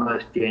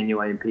honest,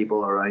 genuine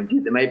people around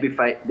you. They might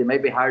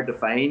be hard to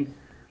find,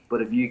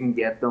 but if you can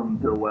get them,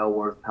 they're well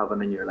worth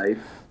having in your life.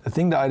 The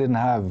thing that I didn't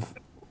have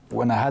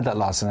when I had that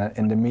loss,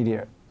 in the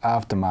immediate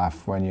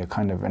aftermath, when you're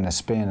kind of in a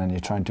spin and you're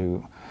trying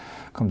to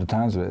come to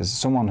terms with it, is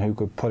someone who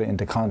could put it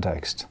into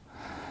context.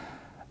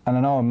 And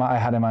I know I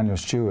had Emmanuel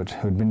Stewart,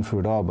 who'd been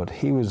through it all, but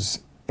he was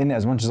in it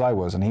as much as I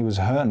was, and he was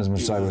hurting as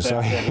much as I was.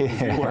 So,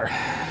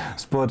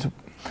 but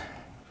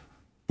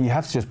you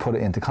have to just put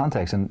it into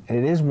context, and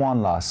it is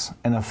one loss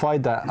in a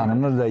fight that on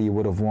another day you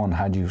would have won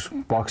had you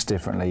boxed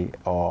differently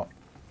or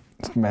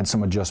made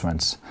some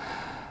adjustments.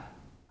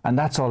 And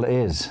that's all it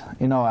is,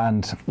 you know.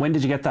 And when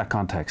did you get that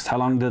context? How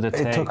long did it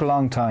take? It took a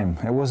long time.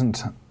 It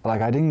wasn't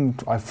like I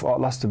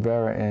fought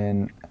Lastabera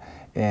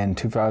in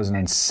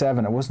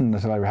 2007. It wasn't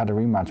until I had a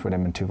rematch with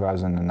him in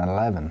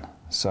 2011.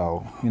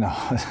 So, you know,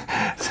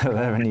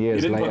 11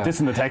 years later. You didn't put this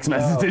in the text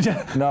message, did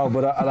you? No,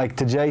 but like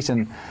to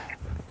Jason,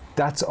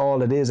 that's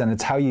all it is, and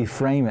it's how you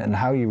frame it and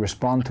how you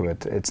respond to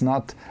it. It's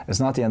not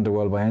the end of the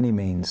world by any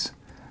means.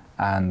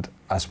 And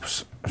I'm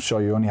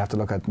sure you only have to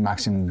look at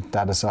Maxim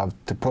Dadasov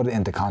to put it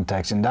into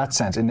context in that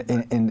sense, in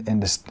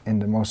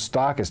the most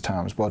starkest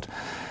terms. But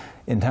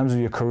in terms of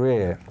your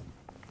career,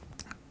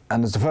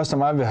 and it's the first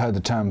time I've ever heard the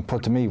term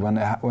put to me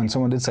when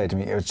someone did say to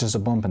me, it was just a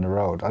bump in the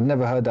road. I'd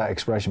never heard that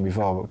expression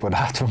before, but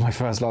after my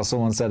first loss,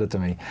 someone said it to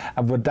me.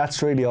 But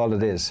that's really all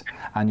it is,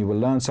 and you will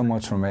learn so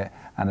much from it,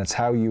 and it's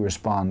how you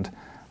respond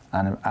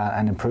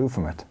and improve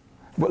from it.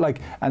 But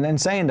and then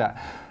saying that,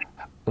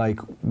 like,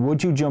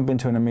 would you jump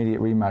into an immediate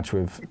rematch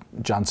with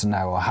Johnson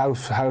now, or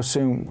how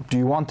soon do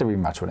you want the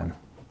rematch with him?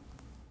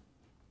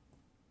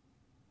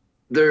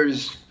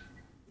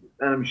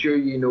 And I'm sure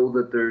you know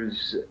that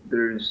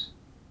there's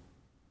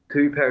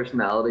two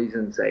personalities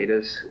inside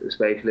us,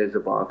 especially as a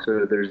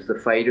boxer. There's the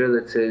fighter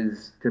that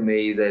says to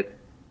me that,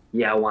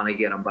 yeah, I want to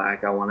get him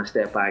back. I want to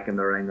step back in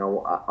the ring. I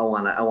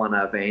want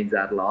to avenge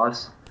that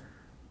loss.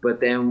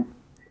 But then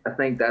I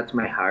think that's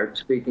my heart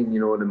speaking, you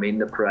know what I mean?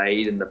 The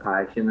pride and the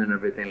passion and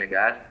everything like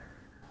that.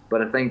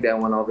 But I think that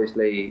one,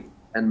 obviously,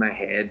 in my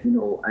head, you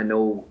know, I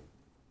know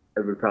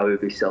it would probably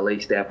be silly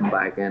stepping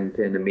back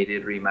into an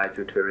immediate rematch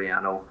with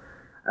Turiano.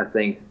 I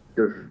think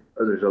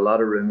there's a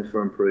lot of room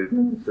for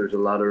improvement. There's a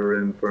lot of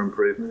room for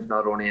improvement,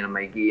 not only in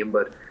my game,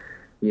 but,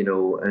 you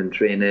know, in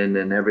training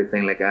and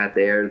everything like that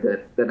there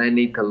that I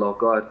need to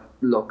look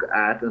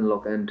at and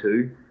look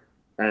into.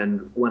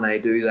 And when I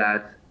do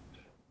that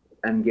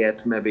and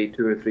get maybe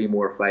 2 or 3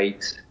 more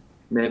fights,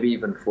 maybe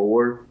even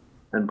 4,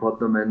 and put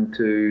them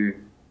into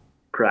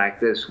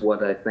practice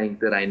what I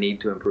think that I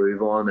need to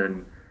improve on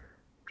and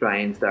try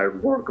and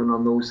start working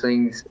on those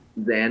things,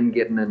 then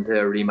getting into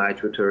a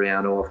rematch with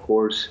Turiano, of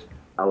course,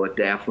 I would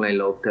definitely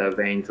love to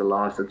avenge the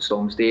loss at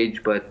some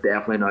stage, but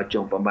definitely not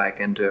jumping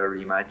back into a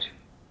rematch.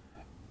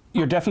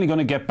 You're definitely going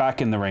to get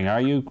back in the ring,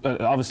 are you?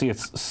 Obviously,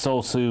 it's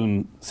so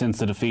soon since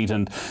the defeat,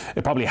 and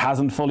it probably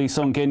hasn't fully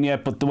sunk in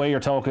yet, but the way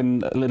you're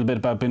talking a little bit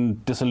about being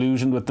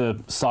disillusioned with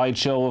the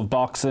sideshow of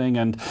boxing,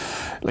 and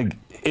like,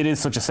 it is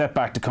such a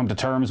setback to come to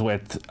terms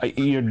with.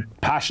 You're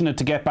passionate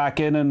to get back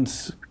in and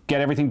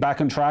get everything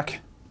back on track?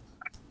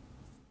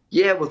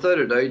 Yeah, without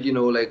a doubt, you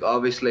know, like,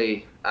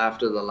 obviously,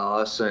 after the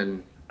loss,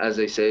 and as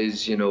I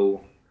says, you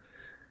know,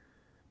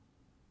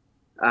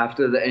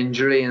 after the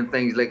injury and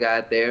things like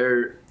that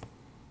there,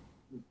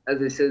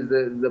 as I said,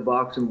 the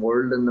boxing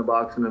world and the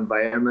boxing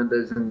environment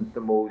isn't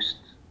the most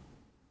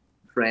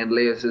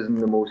friendliest, isn't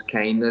the most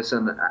kindness,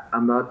 and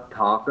I'm not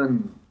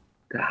talking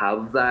to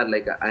have that.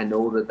 Like, I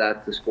know that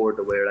that's the sport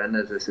that we're in.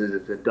 As I said,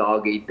 it's a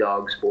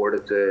dog-eat-dog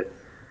sport.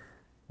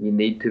 You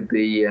need to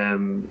be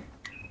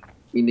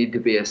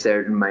a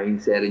certain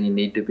mindset, and you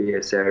need to be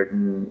a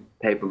certain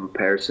type of a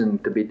person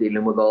to be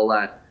dealing with all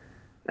that.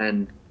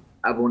 And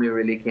I've only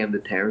really came to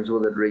terms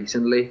with it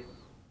recently.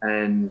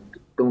 And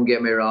don't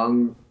get me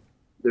wrong,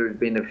 there's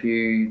been a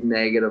few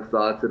negative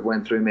thoughts that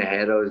went through my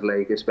head. I was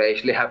like,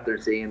 especially after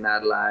seeing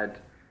that lad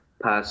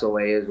pass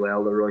away as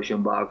well, the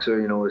Russian boxer,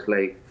 you know, it's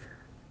like,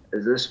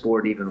 is this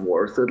sport even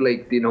worth it?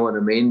 Like, do you know what I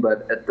mean?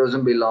 But it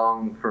doesn't be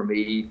long for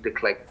me to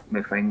click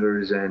my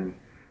fingers and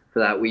for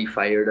that wee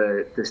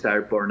fire to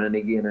start burning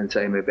again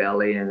inside my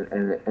belly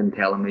and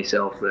telling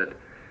myself that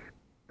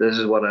this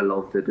is what I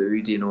love to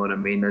do. Do you know what I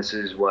mean? This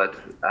is what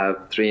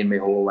I've trained my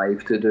whole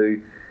life to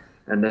do.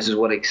 And this is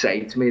what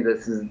excites me.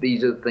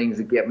 These are the things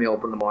that get me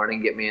up in the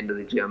morning, get me into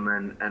the gym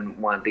and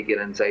want to get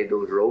inside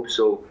those ropes.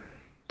 So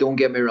don't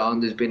get me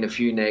wrong, there's been a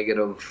few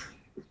negative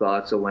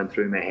thoughts that went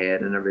through my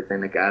head and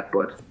everything like that,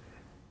 but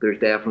there's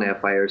definitely a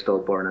fire still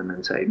burning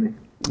inside me.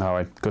 All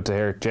right, good to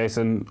hear.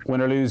 Jason, win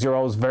or lose, you're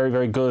always very,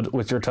 very good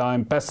with your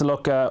time. Best of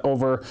luck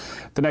over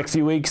the next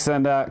few weeks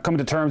and coming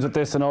to terms with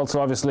this, and also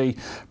obviously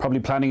probably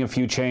planning a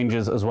few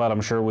changes as well.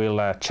 I'm sure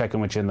we'll check in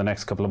with you in the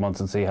next couple of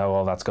months and see how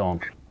all that's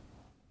going.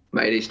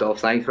 Mighty stuff.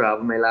 Thanks for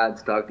having me,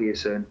 lads. Talk to you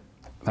soon.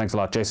 Thanks a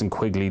lot. Jason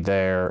Quigley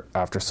there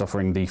after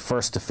suffering the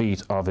first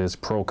defeat of his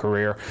pro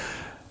career.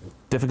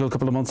 Difficult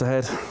couple of months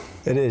ahead.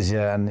 It is,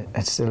 yeah, and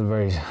it's still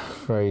very,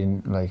 very,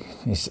 like,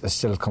 he's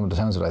still coming to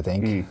terms with it, I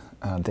think. And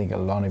I think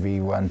it'll only be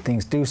when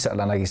things do settle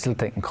down, like, he's still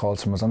taking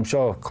calls from us. I'm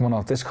sure coming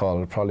off this call,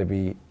 it'll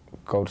probably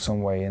go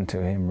some way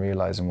into him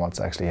realising what's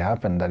actually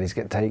happened, that he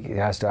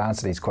has to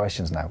answer these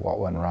questions now. What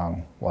went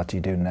wrong? What do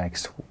you do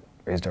next?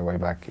 Is there a way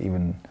back?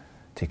 Even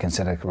do you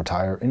consider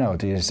retire? You know,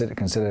 do you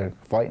consider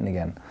fighting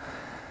again?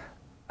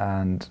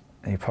 And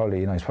he's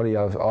probably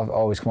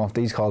always come off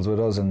these calls with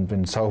us and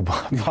been so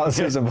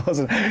positive and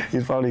buzzing.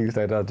 He's probably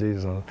said, "Oh,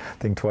 Jesus, I'll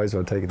think twice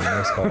about taking the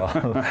next call."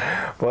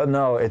 But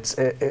no,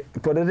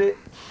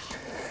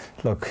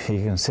 look,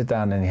 he can sit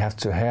down and he has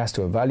to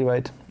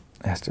evaluate.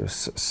 He has to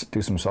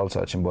do some soul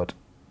searching, but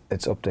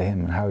it's up to him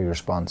and how he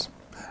responds.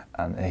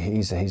 And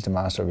he's the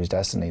master of his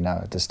destiny now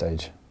at this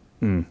stage.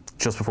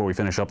 Just before we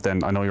finish up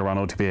then, I know you were on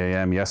OTB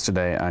AM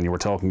yesterday and you were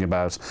talking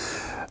about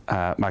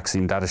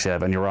Maxim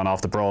Dadashev, and you were on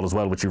Off the Brawl as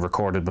well, which you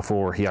recorded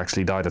before he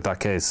actually died. At that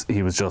case,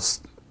 he was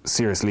just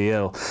seriously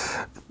ill.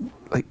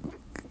 Like,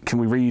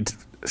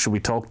 should we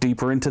talk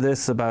deeper into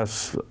this about,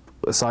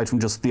 aside from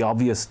just the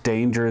obvious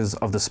dangers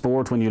of the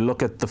sport, when you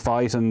look at the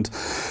fight and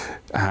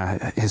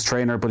his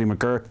trainer Buddy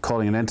McGirt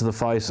calling an end to the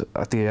fight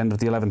at the end of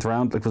the 11th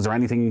round, like, was there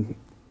anything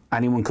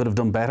anyone could have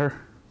done better?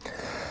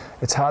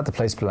 It's hard to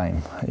place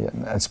blame,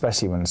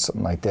 especially when it's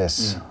something like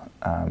this.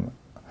 I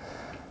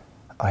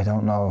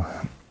don't know.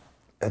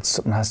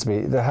 Something has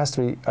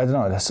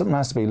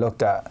to be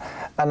looked at.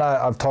 And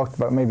I've talked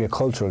about maybe a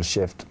cultural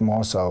shift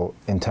more so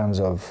in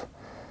terms of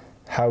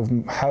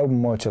how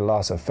much a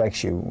loss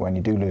affects you when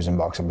you do lose in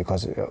boxing,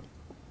 because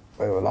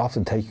will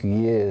often take you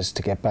years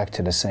to get back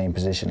to the same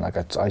position.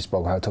 Like I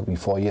spoke how it took me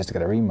 4 years to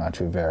get a rematch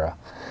with Vera.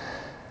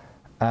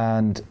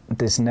 And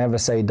this never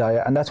say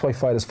die, and that's why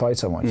fighters fight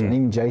so much. And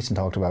even Jason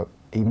talked about,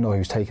 even though he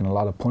was taking a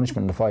lot of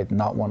punishment in the fight,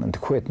 not wanting to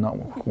quit,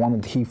 not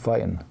wanting to keep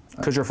fighting.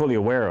 Because you're fully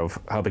aware of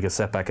how big a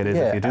setback it is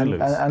if you do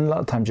lose. And a lot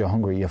of times you're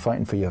hungry, you're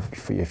fighting for your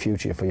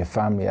future, for your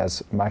family,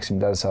 as Maxim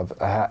Dedesov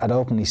had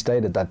openly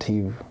stated that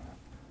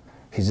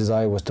his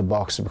desire was to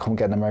box, to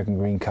get an American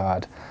green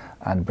card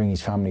and bring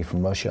his family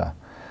from Russia.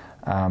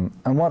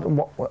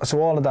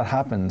 So all of that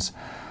happens,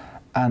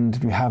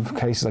 and you have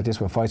cases like this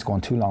where fights go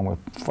on too long, where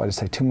fighters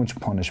take too much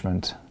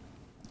punishment,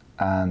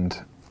 and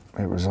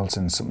it results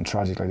in something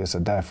tragic like this, a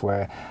death,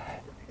 where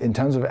in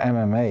terms of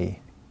MMA,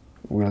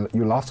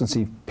 you'll often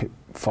see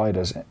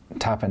fighters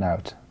tapping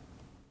out,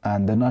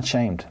 and they're not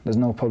shamed. There's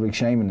no public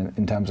shaming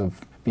in terms of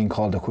being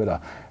called a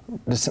quitter.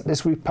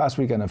 Past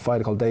weekend, a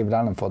fighter called David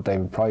Allen fought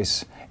David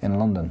Price in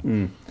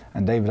London,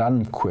 and David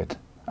Allen quit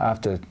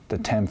after the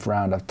 10th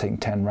round, after taking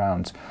 10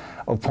 rounds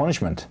of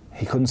punishment.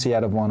 He couldn't see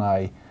out of one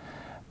eye,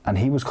 and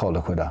he was called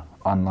a quitter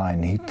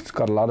online. He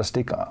got a lot of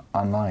stick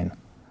online.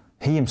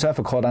 He himself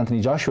had called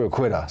Anthony Joshua a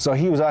quitter, so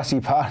he was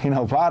actually part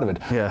of it.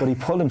 Yeah. But he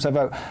pulled himself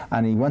out,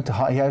 and he went to.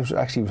 He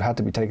actually had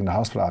to be taken to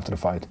hospital after the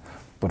fight.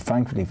 But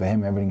thankfully for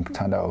him, everything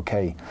turned out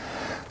okay.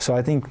 So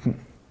I think,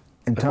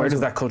 in terms where does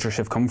that culture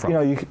shift come from?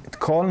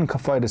 Calling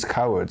fighters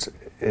cowards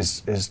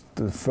is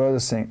the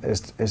furthest thing.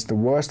 Is the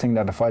worst thing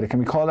that a fighter can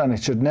be called, and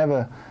it should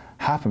never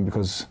happen,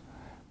 because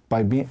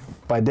by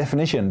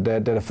definition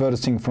they're the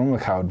furthest thing from a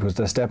coward, because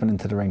they're stepping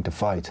into the ring to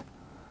fight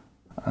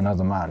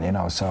another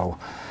man. So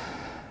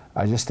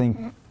I just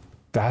think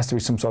there has to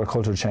be some sort of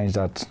cultural change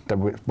that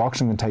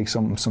boxing can take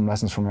some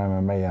lessons from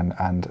MMA,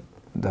 and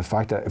the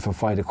fact that if a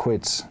fighter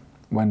quits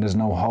when there's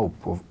no hope,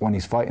 when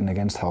he's fighting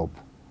against hope,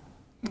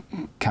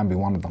 can be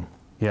one of them.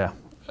 Yeah.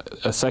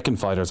 A second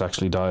fighter's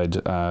actually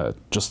died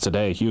just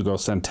today. Hugo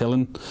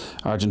Santillan,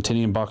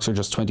 Argentinian boxer,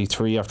 just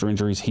 23, after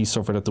injuries he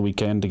suffered at the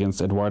weekend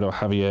against Eduardo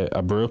Javier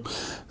Abreu.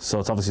 So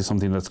it's obviously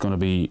something that's going to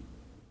be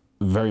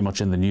very much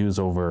in the news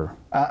over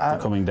the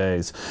coming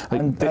days.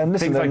 And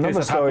listen, like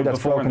another story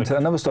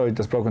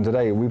that's broken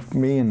today.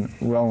 Me and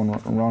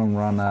Ronan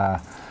were on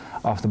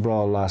Off the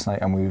Brawl last night,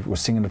 and we were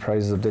singing the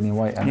praises of Dillian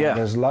Whyte. And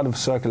there's a lot of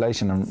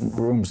circulation and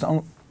rumours,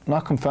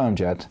 not confirmed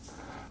yet,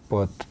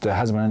 but there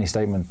hasn't been any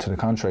statement to the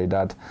contrary,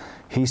 that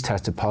he's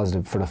tested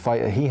positive for the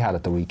fight that he had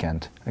at the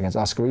weekend against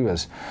Oscar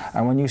Rivas.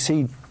 And when you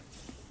see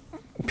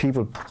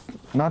people,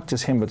 not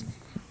just him, but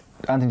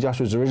Anthony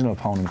Joshua's original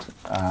opponent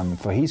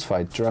for his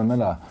fight, Jarrell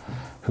Miller,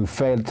 who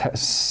failed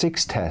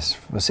 6 tests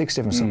for 6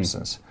 different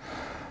substances,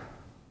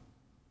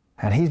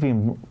 and he's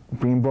being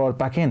brought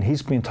back in.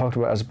 He's being talked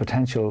about as a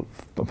potential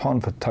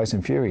opponent for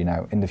Tyson Fury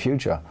now in the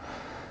future.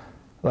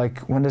 Like,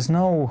 when there's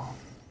no...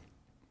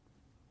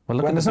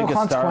 When there's no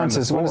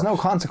consequences.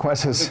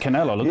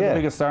 Canelo, look at the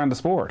biggest star in the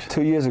sport.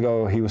 2 years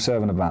ago, he was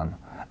serving a ban,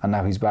 and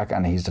now he's back,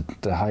 and he's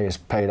the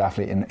highest paid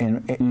athlete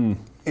in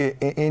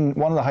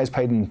one of the highest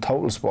paid in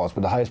total sports,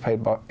 but the highest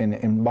paid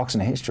in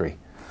boxing history.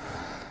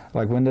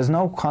 Like, when there's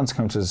no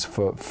consequences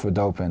for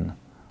doping,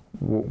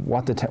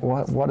 what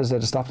is there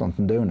to stop them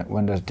from doing it?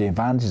 When the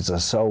advantages are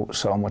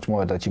so much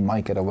more that you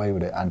might get away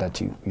with it, and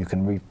that you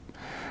can reap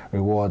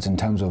rewards in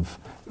terms of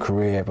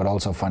career, but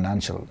also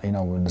financial.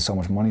 When there's so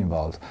much money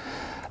involved.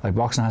 Like,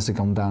 boxing has to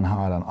come down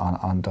hard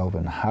on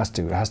doping. It has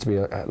to be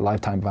a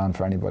lifetime ban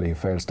for anybody who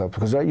fails dope,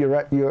 because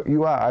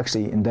you are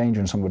actually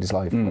endangering somebody's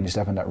life when you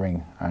step in that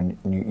ring and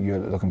you're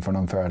looking for an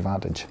unfair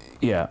advantage.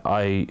 Yeah,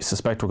 I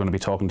suspect we're going to be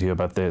talking to you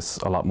about this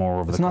a lot more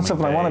over the coming days. It's not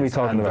something I want to be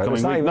talking about.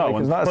 It's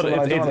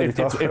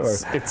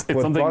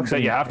something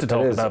that you have to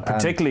talk about,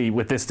 particularly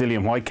with this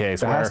Dillian Whyte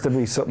case. There has to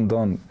be something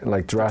done,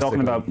 like drastically.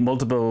 Talking about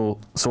multiple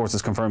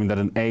sources confirming that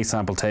an A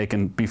sample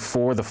taken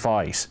before the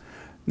fight.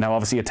 Now,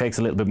 obviously, it takes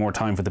a little bit more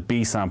time for the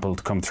B sample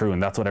to come through,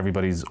 and that's what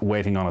everybody's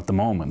waiting on at the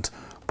moment.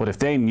 But if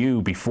they knew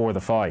before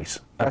the fight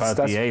about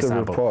the A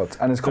sample, report.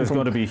 And there's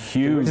going to be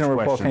huge questions. The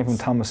report came from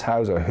Thomas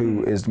Hauser,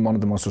 who is one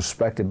of the most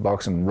respected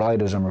boxing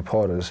writers and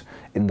reporters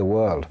in the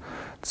world.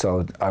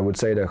 So I would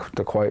say they're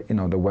quite,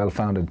 they're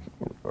well-founded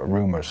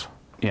rumours.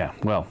 Yeah,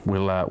 well,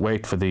 we'll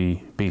wait for the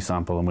B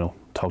sample, and we'll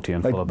talk to you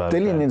in full about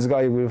it. Dillian is a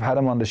guy, we've had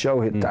him on the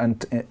show,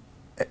 and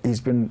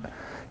he's been...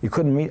 You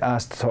couldn't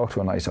ask to talk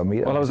to a nicer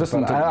meet. Well, I was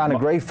listening to... And a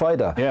great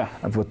fighter. Yeah.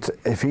 But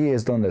if he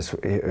has done this,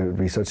 it would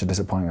be such a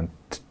disappointment,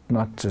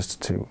 not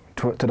just to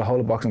the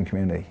whole boxing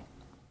community.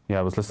 Yeah,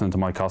 I was listening to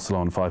Mike Costello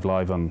on 5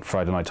 Live on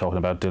Friday night talking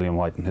about Dillian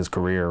Whyte and his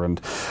career, and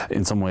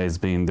in some ways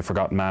being the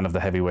forgotten man of the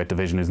heavyweight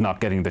division who's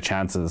not getting the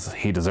chances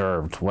he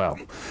deserved. Well,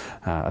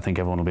 I think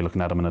everyone will be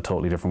looking at him in a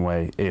totally different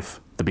way if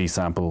the B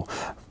sample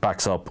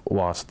backs up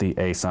what the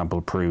A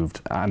sample proved.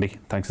 Andy,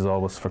 thanks as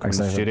always for coming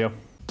to the studio.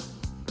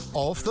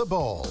 Off the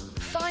Ball.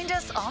 Find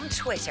us on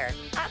Twitter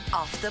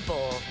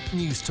 @OffTheBall.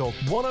 News Talk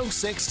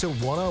 106 to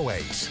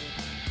 108.